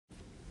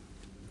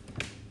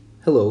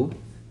Hello,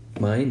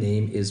 my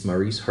name is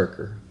Maurice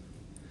Harker.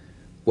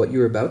 What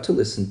you're about to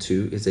listen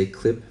to is a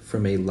clip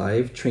from a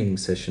live training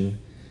session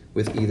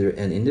with either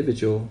an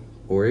individual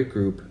or a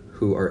group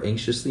who are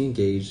anxiously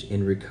engaged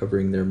in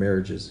recovering their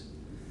marriages.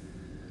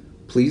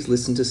 Please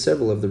listen to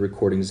several of the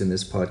recordings in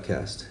this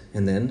podcast,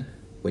 and then,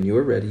 when you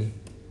are ready,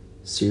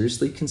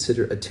 seriously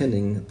consider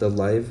attending the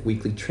live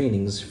weekly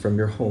trainings from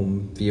your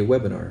home via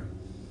webinar.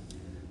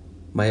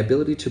 My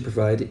ability to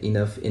provide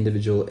enough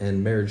individual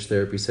and marriage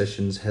therapy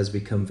sessions has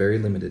become very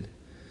limited,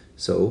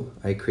 so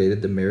I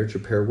created the marriage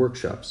repair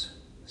workshops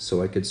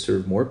so I could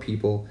serve more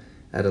people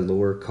at a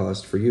lower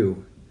cost for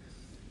you.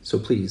 So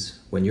please,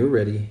 when you're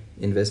ready,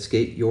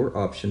 investigate your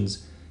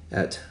options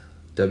at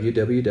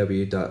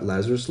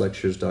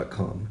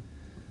www.lazaruslectures.com.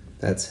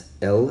 That's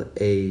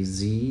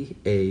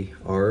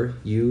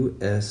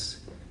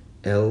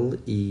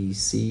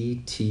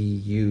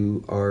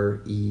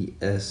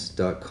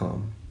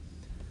LAZARUSLECTURES.com.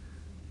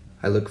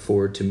 I look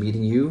forward to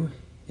meeting you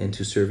and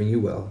to serving you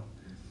well.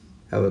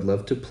 I would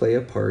love to play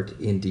a part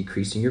in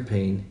decreasing your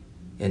pain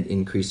and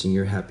increasing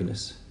your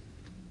happiness.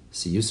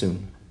 See you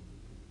soon.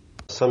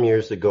 Some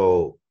years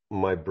ago,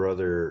 my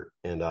brother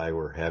and I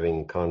were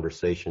having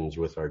conversations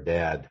with our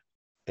dad,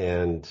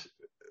 and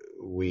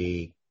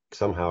we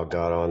somehow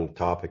got on the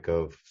topic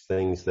of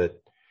things that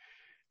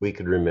we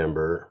could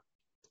remember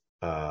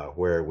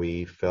where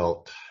we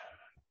felt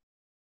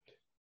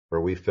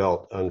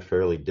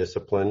unfairly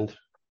disciplined.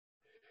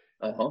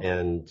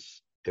 And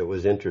it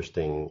was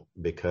interesting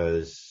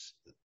because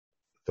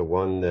the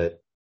ones that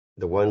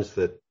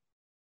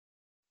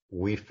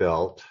we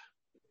felt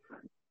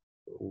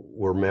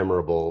were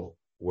memorable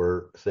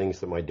were things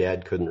that my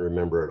dad couldn't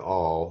remember at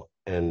all,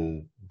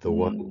 and the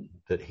one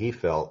that he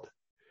felt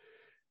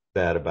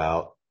bad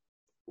about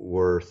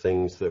were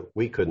things that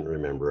we couldn't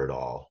remember at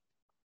all.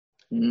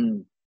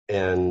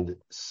 And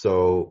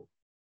so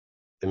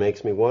it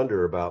makes me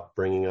wonder about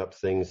bringing up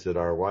things that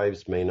our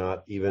wives may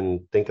not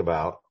even think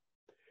about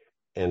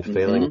and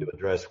failing to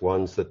address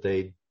ones that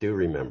they do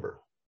remember.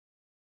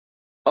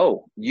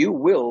 Oh, you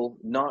will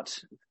not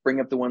bring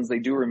up the ones they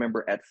do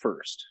remember at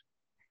first.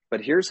 But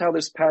here's how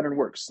this pattern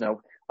works. Now,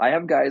 I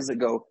have guys that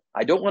go,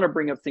 I don't want to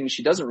bring up things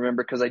she doesn't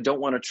remember because I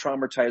don't want to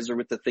traumatize her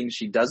with the things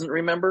she doesn't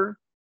remember.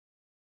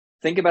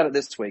 Think about it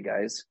this way,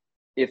 guys.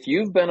 If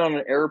you've been on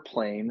an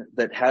airplane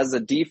that has a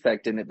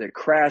defect in it that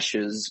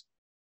crashes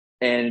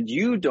and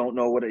you don't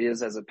know what it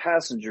is as a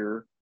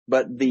passenger,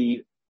 but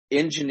the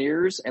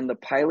engineers and the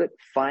pilot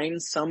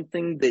find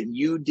something that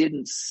you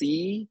didn't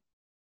see,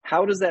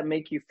 how does that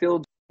make you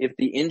feel if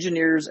the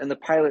engineers and the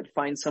pilot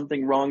find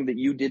something wrong that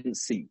you didn't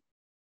see?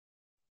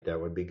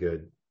 That would be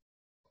good.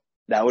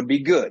 That would be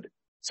good.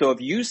 So if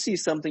you see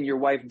something your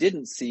wife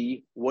didn't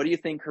see, what do you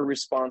think her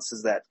response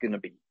is that going to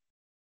be?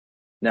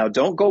 Now,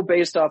 don't go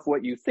based off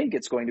what you think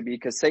it's going to be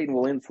because Satan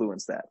will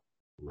influence that.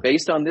 Right.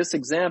 Based on this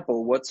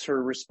example, what's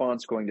her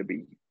response going to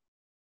be?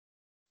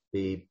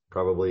 He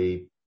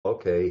probably,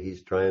 okay,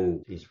 he's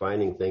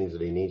finding things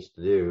that he needs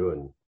to do,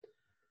 and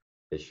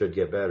it should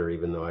get better,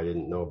 even though I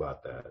didn't know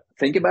about that.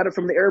 Think about it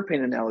from the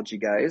airplane analogy,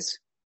 guys.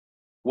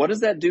 What does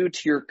that do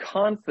to your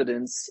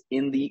confidence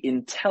in the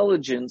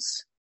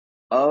intelligence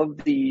of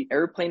the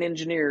airplane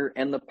engineer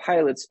and the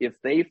pilots if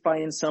they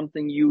find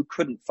something you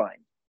couldn't find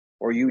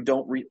or you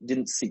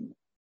didn't see?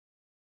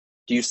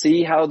 Do you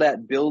see how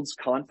that builds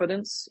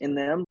confidence in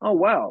them? Oh,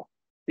 wow.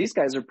 These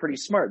guys are pretty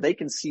smart. They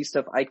can see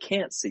stuff I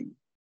can't see.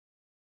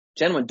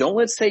 Gentlemen, don't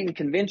let Satan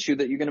convince you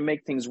that you're going to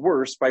make things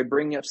worse by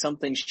bringing up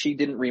something she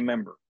didn't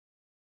remember.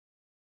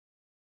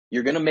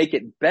 You're going to make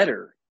it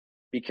better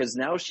because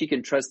now she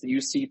can trust that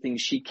you see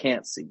things she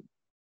can't see.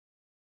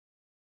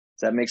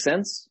 Does that make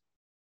sense?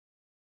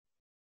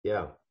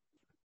 Yeah.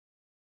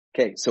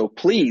 Okay, so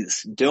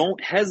please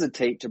don't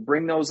hesitate to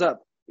bring those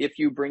up if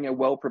you bring a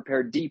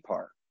well-prepared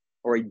DPAR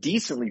or a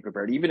decently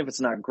prepared, even if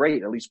it's not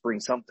great, at least bring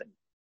something.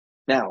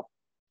 Now,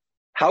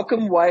 how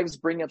come wives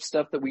bring up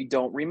stuff that we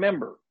don't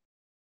remember?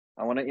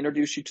 I want to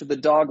introduce you to the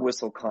dog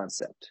whistle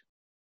concept.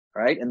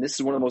 All right, and this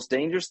is one of the most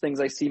dangerous things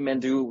I see men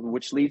do,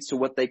 which leads to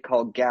what they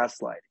call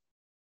gaslighting.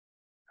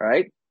 All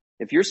right,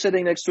 if you're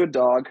sitting next to a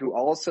dog who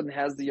all of a sudden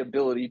has the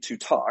ability to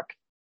talk,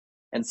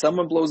 and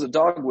someone blows a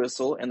dog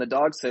whistle, and the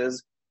dog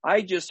says,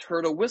 I just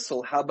heard a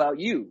whistle, how about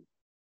you?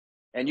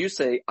 And you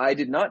say, I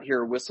did not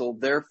hear a whistle,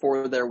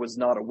 therefore there was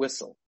not a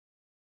whistle.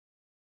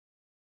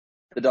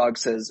 The dog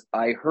says,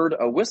 I heard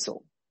a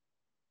whistle.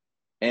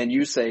 And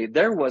you say,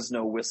 there was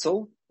no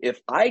whistle. If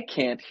I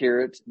can't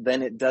hear it,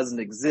 then it doesn't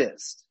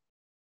exist.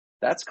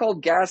 That's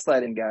called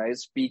gaslighting,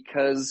 guys,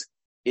 because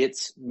it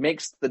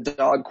makes the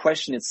dog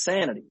question its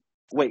sanity.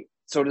 Wait,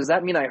 so does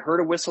that mean I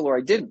heard a whistle or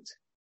I didn't?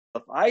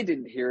 If I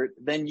didn't hear it,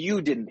 then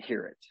you didn't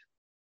hear it.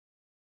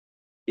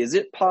 Is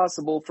it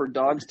possible for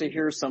dogs to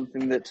hear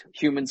something that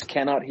humans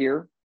cannot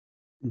hear?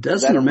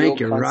 Doesn't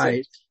make it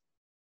right.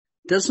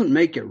 Doesn't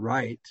make it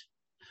right.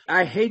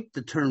 I hate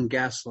the term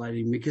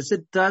gaslighting because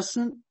it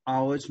doesn't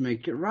always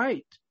make it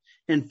right.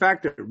 In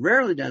fact, it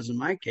rarely does in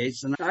my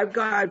case. And I've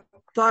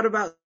thought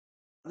about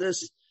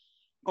this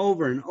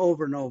over and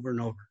over and over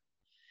and over.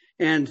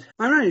 And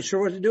I'm not even sure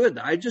what to do with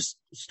it. I just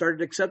started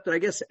to accept that I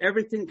guess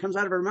everything that comes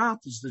out of her mouth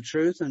is the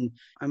truth, and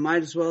I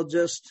might as well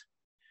just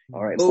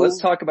all right, so let's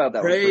talk about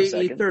that one for a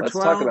second. Let's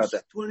talk about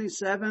that.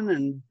 27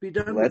 and be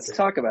done with it. Let's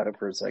talk about it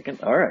for a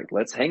second. All right,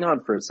 let's hang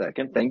on for a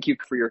second. Thank you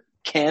for your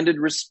candid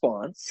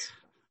response.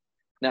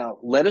 Now,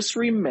 let us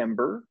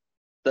remember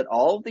that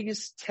all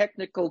these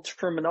technical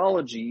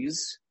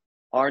terminologies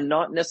are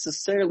not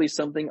necessarily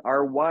something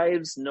our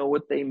wives know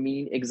what they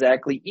mean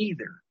exactly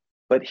either.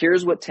 But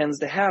here's what tends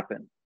to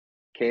happen.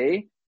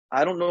 Okay?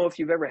 I don't know if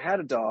you've ever had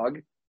a dog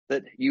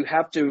that you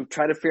have to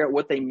try to figure out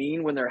what they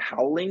mean when they're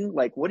howling.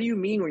 Like, what do you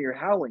mean when you're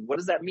howling? What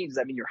does that mean? Does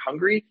that mean you're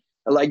hungry?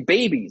 Like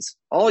babies.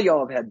 All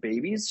y'all have had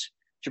babies.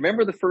 Do you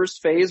remember the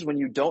first phase when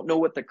you don't know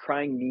what the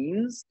crying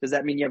means? Does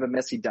that mean you have a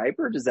messy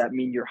diaper? Does that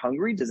mean you're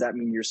hungry? Does that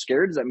mean you're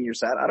scared? Does that mean you're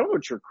sad? I don't know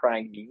what your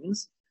crying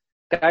means.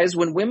 Guys,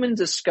 when women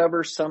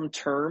discover some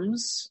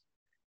terms,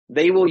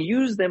 they will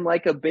use them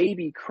like a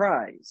baby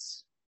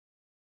cries.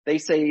 They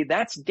say,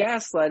 that's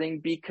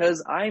gaslighting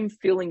because I'm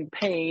feeling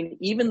pain,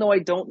 even though I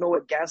don't know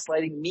what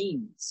gaslighting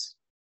means.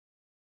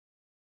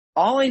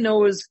 All I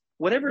know is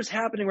whatever's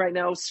happening right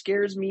now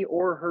scares me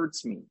or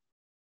hurts me.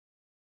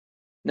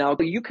 Now,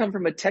 you come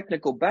from a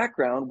technical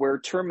background where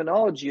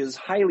terminology is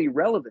highly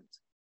relevant.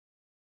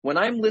 When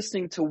I'm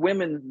listening to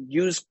women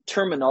use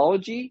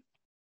terminology,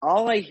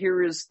 all I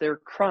hear is they're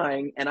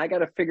crying, and I got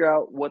to figure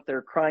out what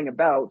they're crying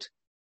about,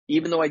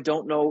 even though I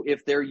don't know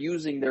if they're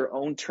using their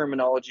own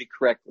terminology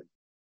correctly.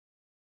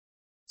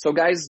 So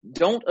guys,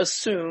 don't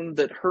assume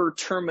that her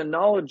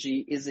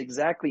terminology is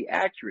exactly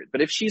accurate.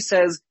 But if she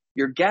says,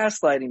 you're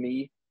gaslighting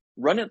me,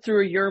 run it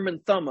through a Urim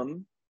and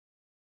Thummim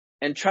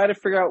and try to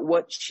figure out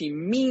what she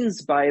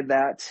means by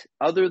that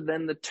other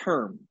than the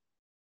term.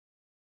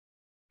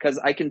 Because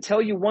I can tell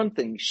you one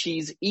thing,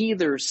 she's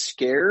either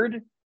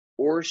scared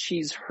or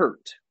she's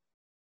hurt.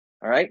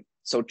 All right?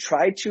 So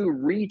try to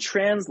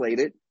retranslate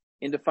it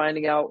into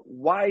finding out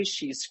why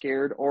she's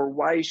scared or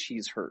why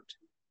she's hurt.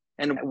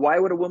 And why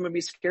would a woman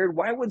be scared?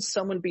 Why would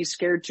someone be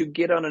scared to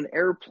get on an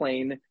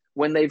airplane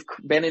when they've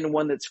been in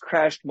one that's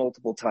crashed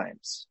multiple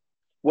times?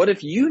 What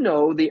if you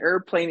know the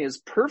airplane is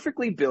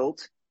perfectly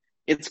built,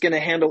 it's going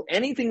to handle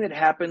anything that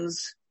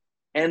happens,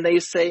 and they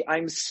say,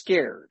 I'm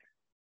scared?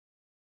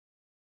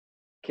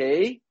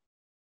 Okay?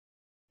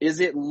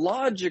 Is it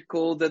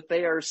logical that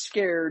they are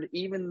scared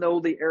even though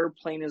the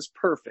airplane is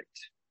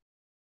perfect?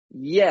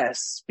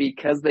 Yes,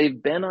 because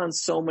they've been on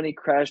so many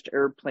crashed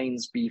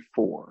airplanes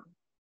before.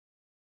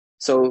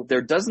 So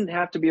there doesn't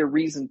have to be a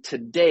reason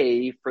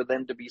today for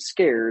them to be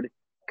scared,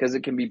 because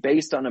it can be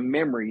based on a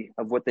memory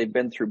of what they've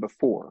been through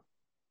before.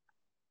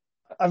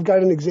 I've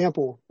got an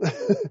example.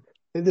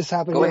 This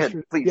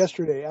happened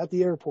yesterday at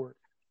the airport.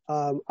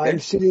 I'm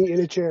sitting in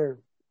a chair.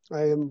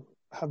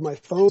 Have my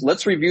phone.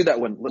 Let's review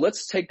that one.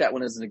 Let's take that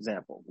one as an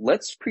example.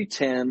 Let's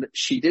pretend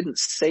she didn't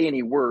say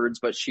any words,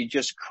 but she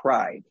just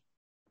cried.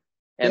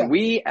 And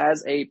we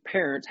as a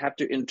parent have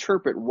to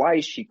interpret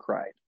why she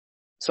cried.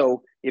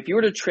 So if you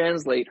were to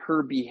translate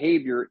her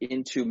behavior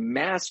into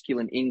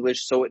masculine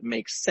English so it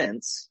makes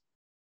sense,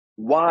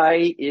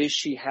 why is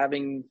she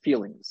having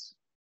feelings?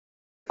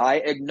 I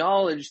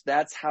acknowledge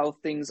that's how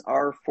things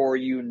are for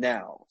you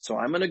now. So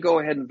I'm going to go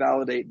ahead and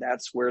validate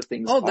that's where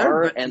things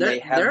are, and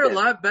they're a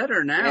lot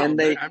better now. And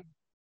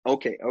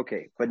okay.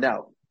 But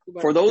now,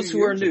 for those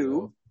who are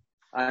new,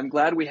 I'm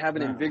glad we have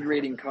an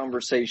invigorating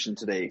conversation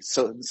today.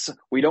 So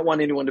we don't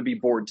want anyone to be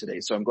bored today.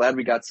 So I'm glad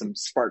we got some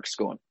sparks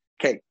going.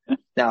 Okay.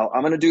 Now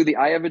I'm going to do the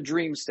I have a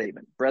dream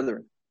statement.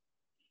 Brethren,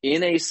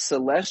 in a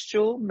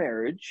celestial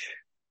marriage,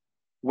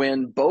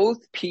 when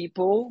both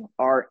people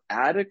are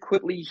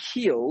adequately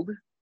healed,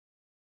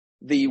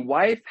 the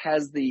wife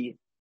has the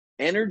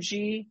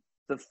energy,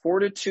 the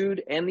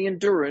fortitude, and the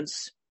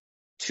endurance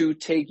to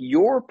take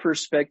your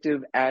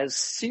perspective as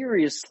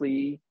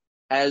seriously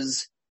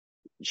as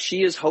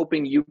she is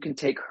hoping you can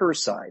take her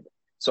side.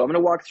 So I'm going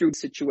to walk through the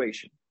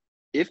situation.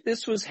 If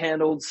this was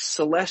handled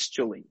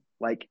celestially,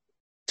 like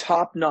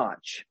top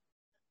notch,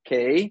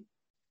 okay,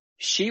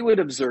 she would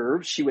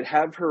observe, she would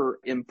have her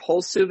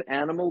impulsive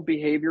animal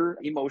behavior,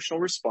 emotional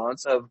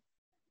response of,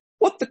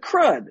 what the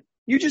crud?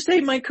 You just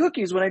ate my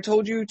cookies when I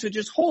told you to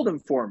just hold them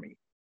for me.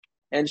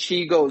 And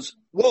she goes,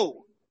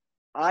 whoa,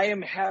 I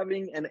am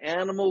having an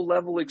animal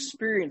level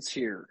experience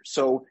here.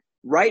 So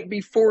right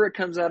before it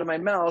comes out of my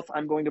mouth,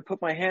 I'm going to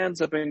put my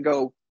hands up and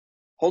go,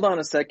 hold on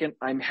a second,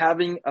 I'm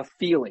having a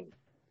feeling.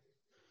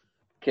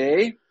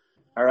 Okay?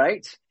 All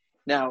right?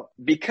 Now,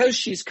 because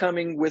she's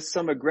coming with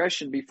some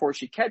aggression before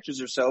she catches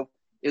herself,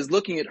 is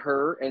looking at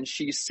her and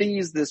she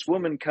sees this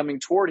woman coming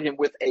toward him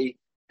with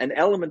an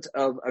element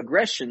of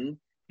aggression.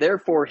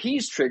 Therefore,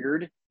 he's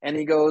triggered and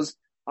he goes,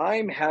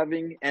 I'm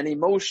having an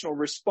emotional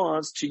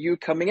response to you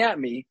coming at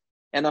me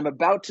and I'm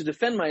about to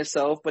defend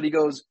myself. But he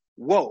goes,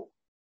 whoa,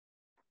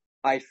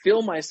 I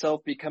feel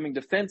myself becoming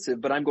defensive,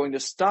 but I'm going to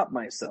stop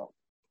myself.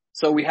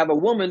 So we have a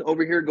woman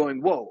over here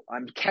going, whoa,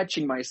 I'm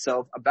catching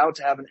myself about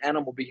to have an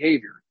animal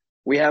behavior.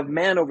 We have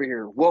man over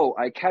here. Whoa,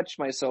 I catch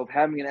myself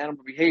having an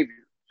animal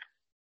behavior.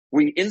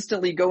 We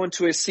instantly go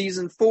into a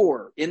season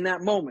 4. In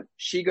that moment,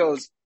 she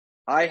goes,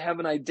 I have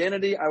an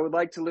identity I would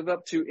like to live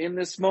up to in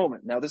this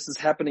moment. Now, this is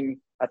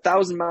happening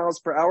 1,000 miles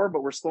per hour,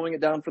 but we're slowing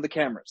it down for the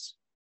cameras.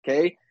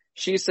 Okay?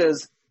 She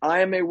says,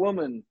 I am a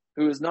woman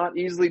who is not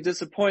easily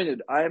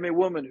disappointed. I am a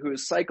woman who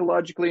is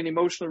psychologically and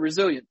emotionally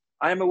resilient.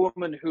 I am a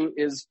woman who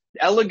is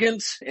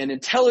elegant and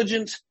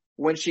intelligent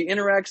when she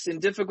interacts in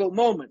difficult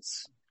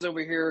moments.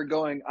 Over here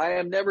going, I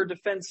am never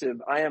defensive.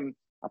 I am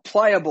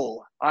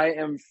pliable. I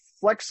am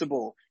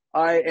flexible.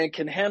 I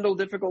can handle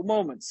difficult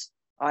moments.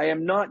 I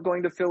am not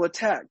going to feel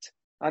attacked.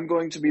 I'm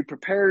going to be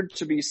prepared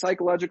to be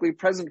psychologically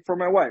present for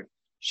my wife.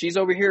 She's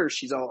over here.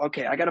 She's all,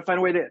 okay, I got to find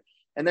a way to,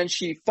 and then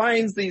she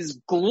finds these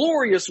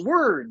glorious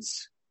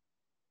words.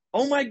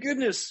 Oh my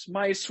goodness,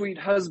 my sweet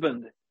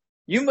husband.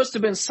 You must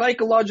have been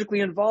psychologically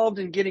involved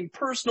in getting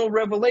personal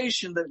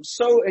revelation that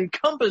so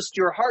encompassed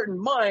your heart and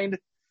mind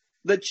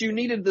that you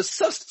needed the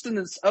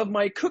sustenance of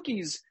my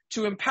cookies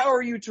to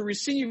empower you to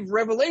receive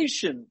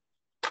revelation.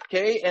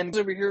 Okay. And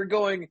over here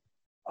going,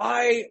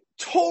 I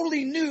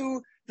totally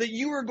knew that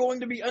you were going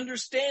to be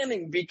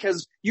understanding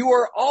because you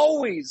are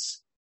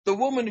always the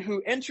woman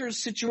who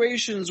enters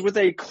situations with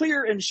a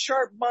clear and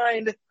sharp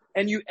mind,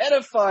 and you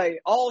edify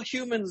all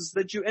humans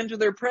that you enter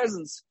their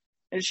presence.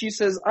 And she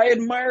says, I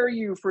admire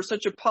you for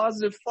such a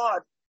positive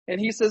thought. And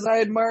he says, I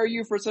admire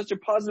you for such a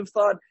positive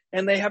thought.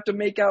 And they have to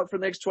make out for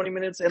the next 20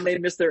 minutes and they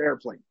miss their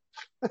airplane.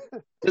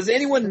 Does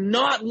anyone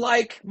not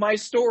like my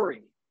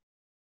story?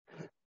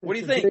 What do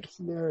you think?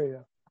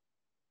 Scenario.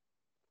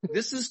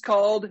 This is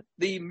called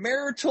the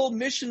marital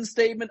mission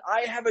statement.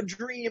 I have a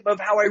dream of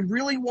how I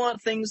really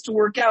want things to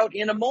work out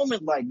in a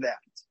moment like that.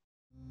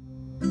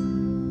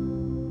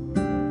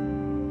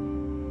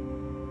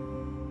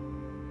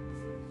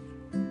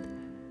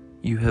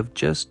 You have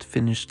just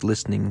finished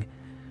listening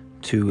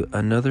to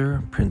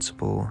another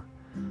principle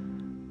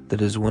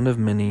that is one of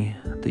many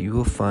that you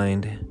will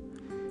find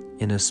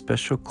in a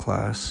special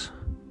class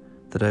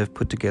that I have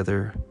put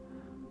together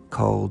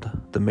called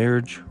the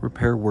Marriage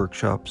Repair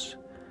Workshops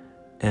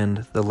and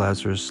the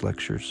Lazarus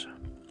Lectures.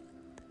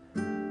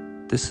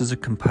 This is a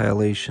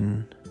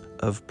compilation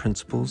of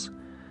principles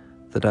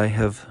that I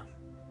have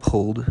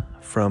pulled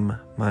from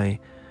my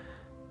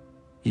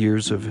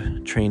years of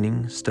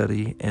training,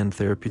 study, and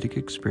therapeutic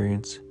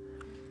experience,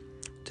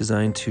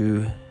 designed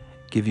to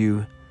give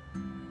you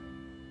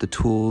the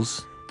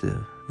tools,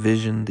 the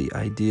vision, the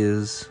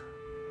ideas,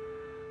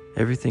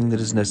 everything that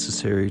is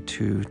necessary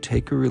to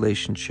take a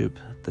relationship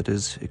that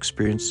has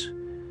experienced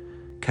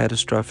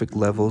catastrophic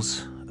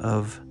levels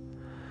of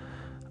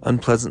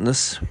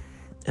unpleasantness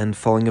and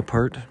falling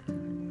apart,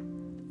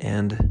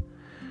 and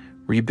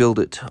rebuild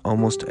it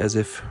almost as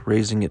if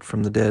raising it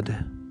from the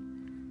dead.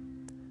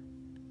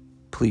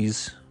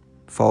 Please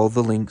follow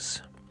the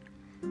links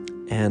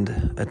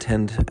and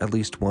attend at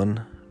least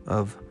one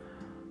of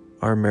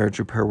our marriage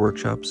repair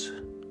workshops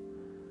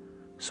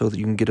so that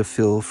you can get a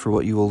feel for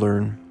what you will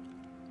learn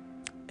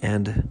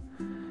and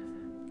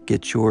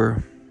get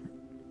your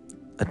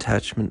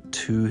attachment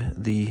to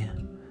the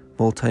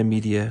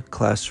multimedia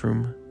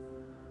classroom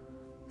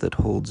that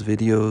holds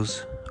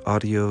videos,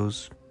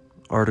 audios,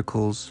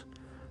 articles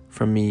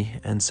from me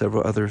and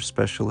several other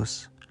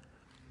specialists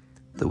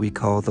that we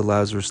call the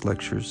Lazarus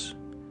Lectures,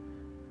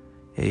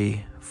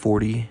 a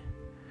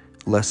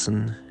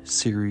 40-lesson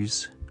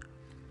series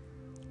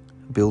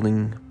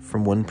building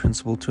from one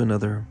principle to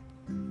another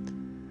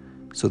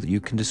so that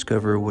you can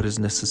discover what is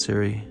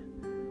necessary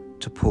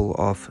to pull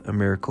off a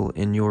miracle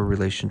in your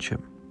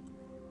relationship.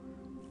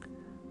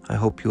 I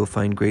hope you will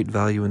find great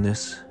value in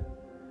this.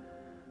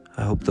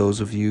 I hope those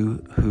of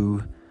you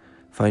who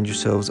find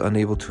yourselves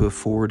unable to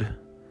afford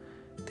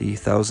the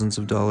thousands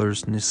of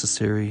dollars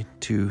necessary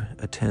to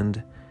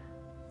attend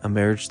a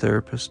marriage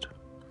therapist,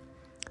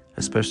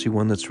 especially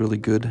one that's really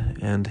good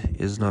and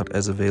is not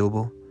as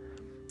available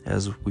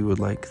as we would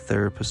like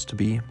therapists to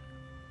be,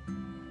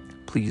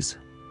 please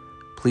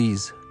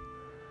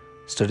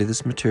study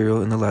this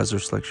material in the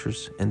Lazarus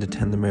Lectures and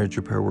attend the marriage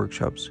repair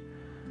workshops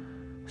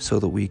so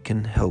that we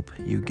can help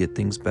you get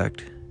things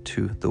back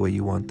to the way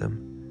you want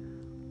them.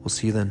 We'll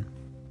see you then.